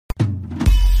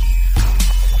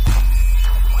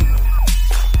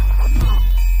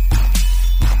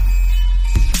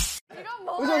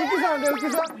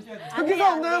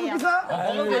먹나요, 흑기사?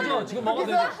 먹어도 되죠? 지금 먹어도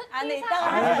되죠? 안에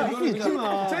있다가. 잊지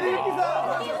마. 제리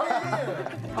흑기사.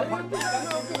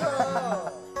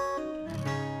 흑기사.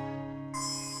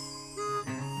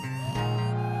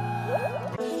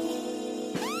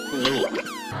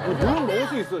 물은 먹을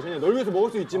수 있어, 제니. 널 위해서 먹을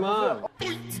수 있지만.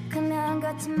 그냥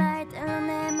같이 말대로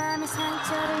내 맘에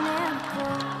상처를 내놓고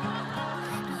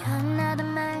미안하단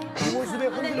말. 모습에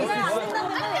흔들릴 수 있어.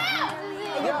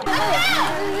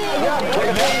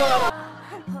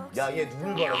 야, 얘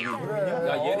눈을 봐라.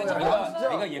 야, 얘는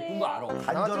자기가 예쁜 거 알아.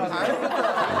 간절하게.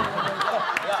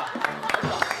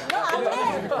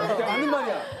 맞는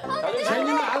말이야.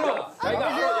 제니는 알아. 자기가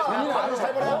알아. 제니는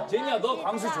알아. 제니야, 너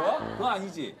광수 좋아? 그건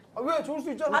아니지. 왜? 좋을 수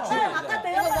있잖아. 아까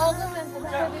내가 먹으면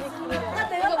대답해드릴게요. 아까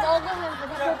내가 먹으면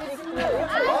대답해드릴게요.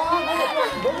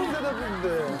 먹으면 대답했는데.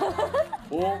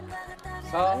 5,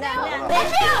 4, 안 돼요. 안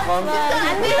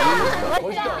돼요.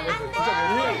 멋있다.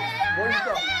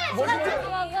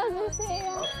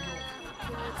 먹어주세요.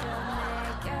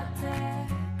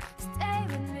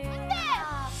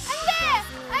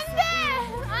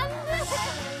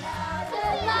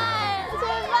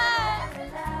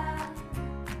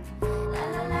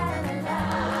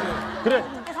 그래.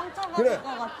 그래. 것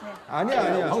같아.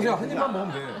 아니야. 광수야, 한 입만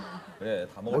먹으면 돼. 그래,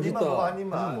 다 먹어. 멋있다. 한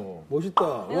입만. 멋있다.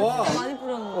 와. 많이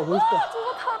뿌렸네. 멋있다.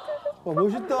 와,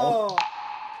 멋있다.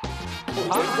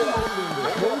 멋있어.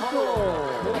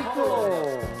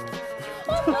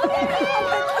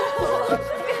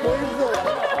 멋있어.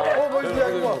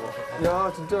 이거.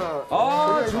 야, 진짜.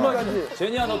 아, 정말.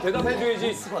 제니야, 너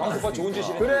대답해줘야지. 광수 오빠 좋은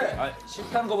짓이네. 그래. 아,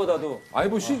 싫다는 거보다도. 아니,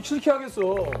 뭐, 싫게 하겠어.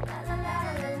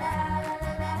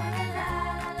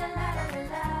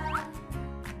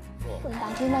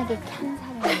 마지막에 켠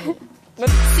사람.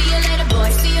 See you later, boy.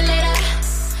 See you later.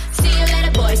 See you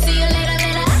later, boy. See you later,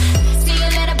 later. See you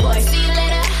later, boy. See you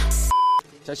later.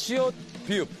 자, 시옷,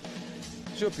 비읍.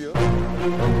 시옷, 비읍.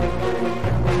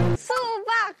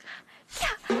 수박.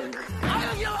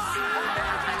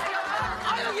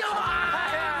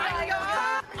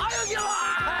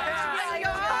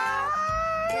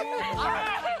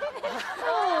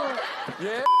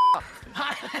 예.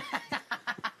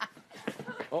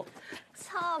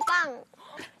 서방.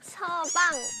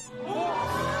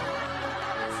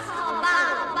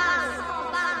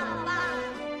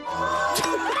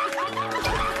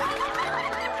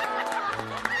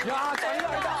 야, 짱이다,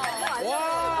 아니다.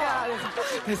 와.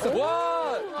 됐어.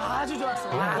 와. 아주 좋았어.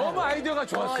 너무 아이디어가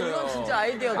좋았어요. 이건 진짜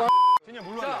아이디어가.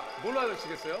 자, 뭘로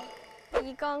하시겠어요?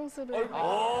 이광수를.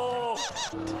 광수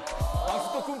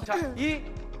또 꿈. 자,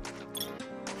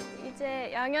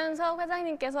 이제 양현석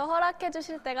회장님께서 허락해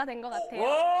주실 때가 된 것 같아요.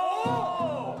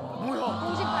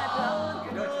 공식 발표.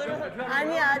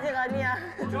 아니야, 아직 아니야.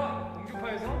 자,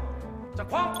 공중파에서. 자,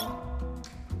 광.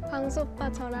 광수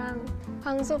오빠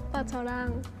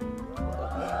저랑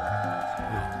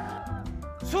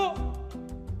수.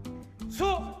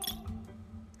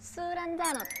 술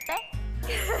한잔 어때?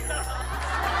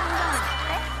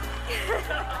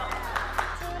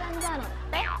 술 한잔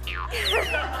어때?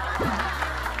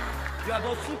 야,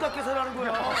 너 술 깎게 살라는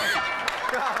거야.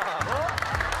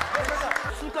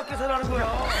 술 깎게 살라는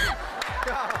거야.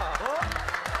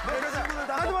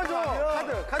 카드만 줘.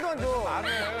 카드만 줘.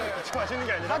 같이 마시는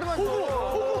게 아니라 카드만 줘.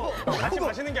 같이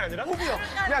마시는 게 아니라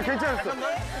야, 괜찮았어. 야,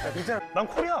 괜찮아. 난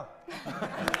콜이야.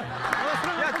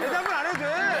 야, 대답을 안 해도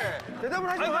돼. 대답을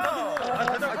하지 마.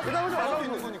 대답을 좀 안 하고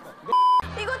있는 거니까.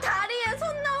 이거 다리에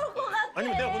손 나올 것 같아.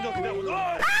 아니면 내가 먼저 아니야,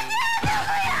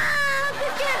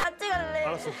 어떡해. 같이 갈래.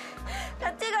 알았어.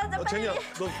 같이 가자, 빨리. 제니야,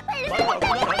 너 말을 안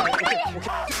오케이.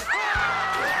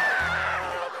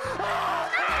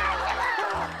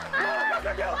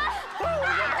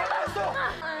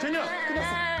 제니야,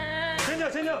 끝났어. 제니야,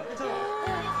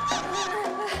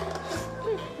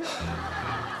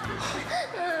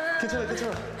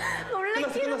 괜찮아.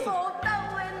 놀래키는 거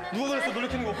없다고 했는데. 누가 그랬어?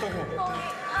 놀래키는 거 없다고.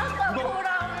 아까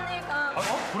보라 언니가.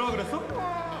 뭐라 그랬어?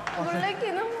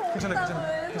 놀래키는 거 괜찮아.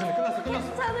 없다고 해서 끝났어.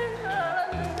 괜찮을 줄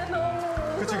알았는데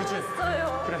너무 그치.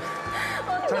 무서웠어요. 그래.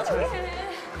 어떡해.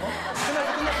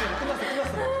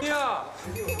 끝났어. 야,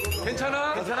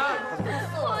 괜찮아?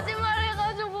 거짓말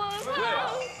해가지고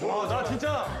와, 나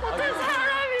진짜 어떻게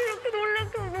사람이 이렇게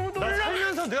놀래키면 너무 나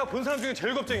살면서 내가 본 사람 중에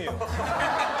제일 겁쟁이야.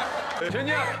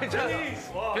 제니야, 괜찮니? 왜?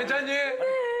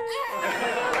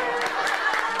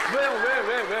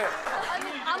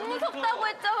 아니 안 무섭다고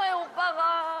했잖아요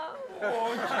오빠가.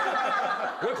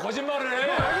 왜 거짓말을 해?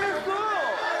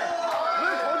 왜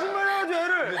거짓말 해가지고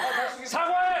애를.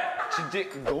 사과해! 진짜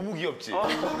너무 귀엽지?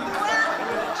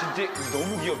 진짜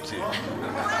너무 귀엽지? 아,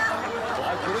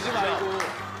 그러지 말고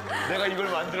내가 이걸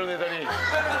만들어내다니. 아,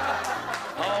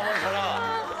 어머, 가라.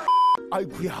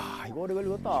 아이구야, 이거 오래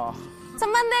걸리겠다.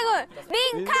 천만대군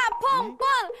링카 퐁퐁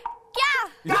꺄!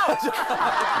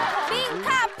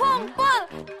 링카 퐁퐁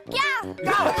꺄!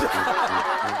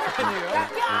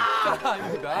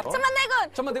 아닙니다.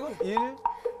 천만대군 천만대군 1,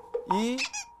 2,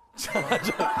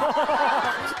 자자.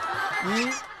 2,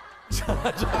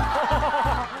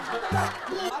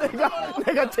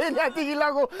 내가 제니한테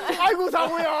이기려고. 아이고,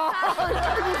 사고야.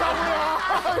 아이고, 사고야.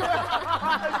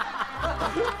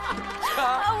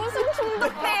 아 웃음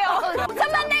중독돼요.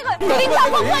 천만대군 링카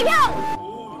퐁퐁 형!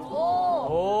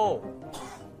 오.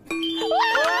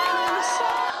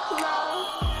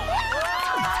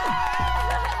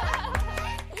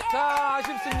 자,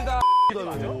 아쉽습니다.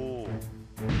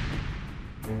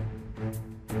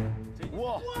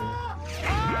 우와.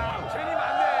 제니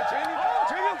맞네.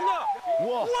 제니였구나.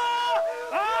 우와.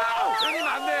 제니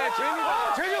맞네.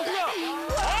 제니였구나.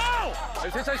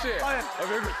 세찬 씨. 왜 그래?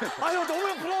 아유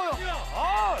너무 부러워요.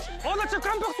 나 진짜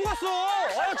깜빡 속았어.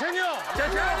 제니야.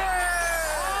 제니.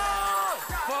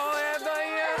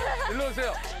 일로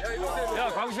오세요. 야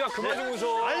광수야 그만 좀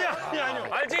웃어. 아니야.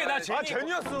 알지 나 제니.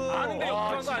 제니였어. 아는데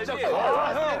욕하는 거 알지?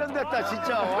 세련됐다,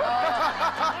 진짜.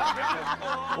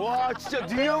 와, 진짜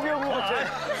뉴욕에 온 것 같아.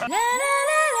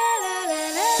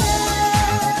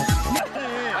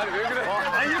 아니 왜 그래?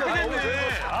 이렇게 됐네.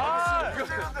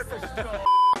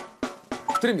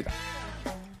 드립니다.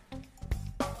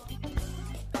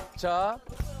 자,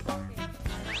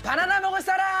 바나나 먹을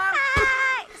사람.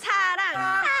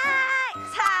 사랑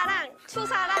사랑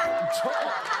추사랑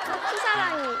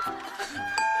추사랑이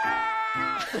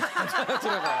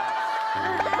들어가.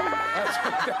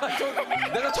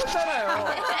 내가 쳤잖아요.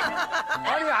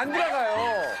 아니 왜 안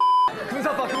들어가요?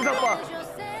 금사빠.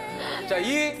 자, 2.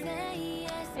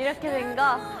 이렇게 된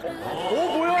거.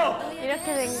 오, 뭐야?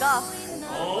 이렇게 된 거.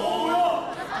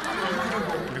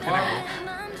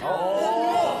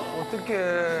 어떡해.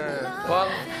 광.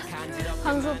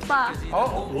 광수 오빠.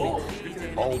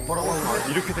 오빠라고 하는 거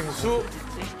이렇게 된 거. 수.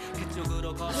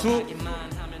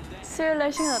 수요일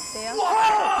날 쉬면 어때요?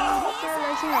 수요일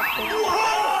날 쉬면 어때요?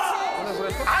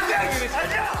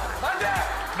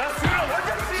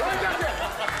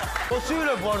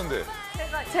 수요일에 뭐 하는데?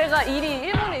 제가 일이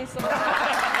일본에 있어서.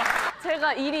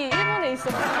 제가 일이 일본에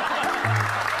있어서.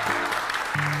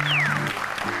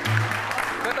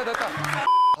 됐다.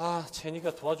 아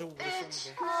제니가 도와주고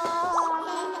그랬었는데.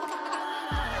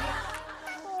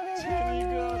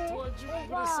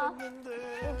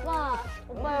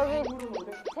 오빠 여기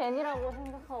제니라고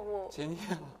생각하고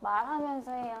제니야.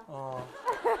 말하면서 해요.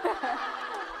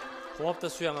 고맙다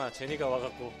수양아. 제니가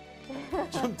와갖고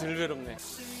좀 덜 외롭네.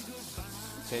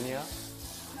 제니야.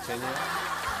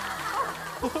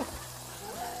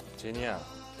 제니야.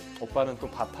 오빠는 또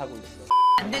밥하고 있어.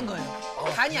 안 된 거예요.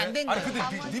 간이 안 된 거예요. 근데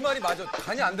네 말이 맞아.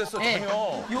 간이 안 됐어, 네. 전혀.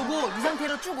 요거 이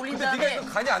상태로 쭉 올린 근데 네가 다음에 이거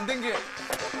간이 안 된 게.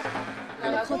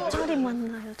 겉절이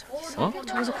만나요 저기서.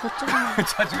 저기서 겉절이 만나요.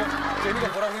 자, 지금 제니가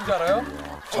뭐라고 했는지 알아요?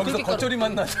 저기서 겉절이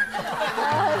만나.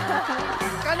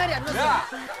 까나리 안 넣었어요. 야!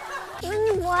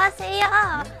 선생님 뭐 하세요?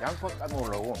 양파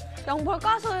까먹으려고. 양벌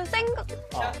까서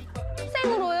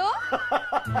생으로요?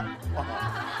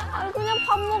 아니 그냥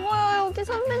밥 먹어요. 여기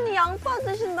선배님 양파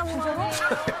드신단 말이에요.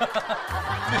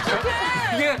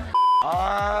 이게.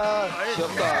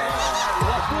 귀엽다.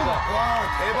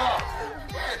 와, 대박.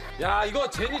 야, 이거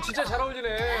제니 진짜 잘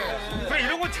어울리네. 그래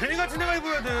이런 건 제니 같은 애가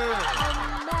입어야 돼.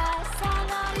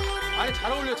 아니,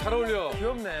 잘 어울려.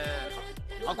 귀엽네.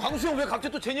 광수 형 왜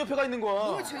갑자기 또 제니 옆에 가 있는 거야?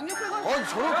 뭘 제니 옆에 가? 아니,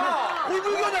 저렇게.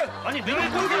 꼴불견해. 아니 내가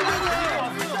꼴 보는 게 아니라.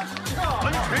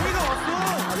 아니 제니가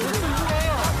왔어.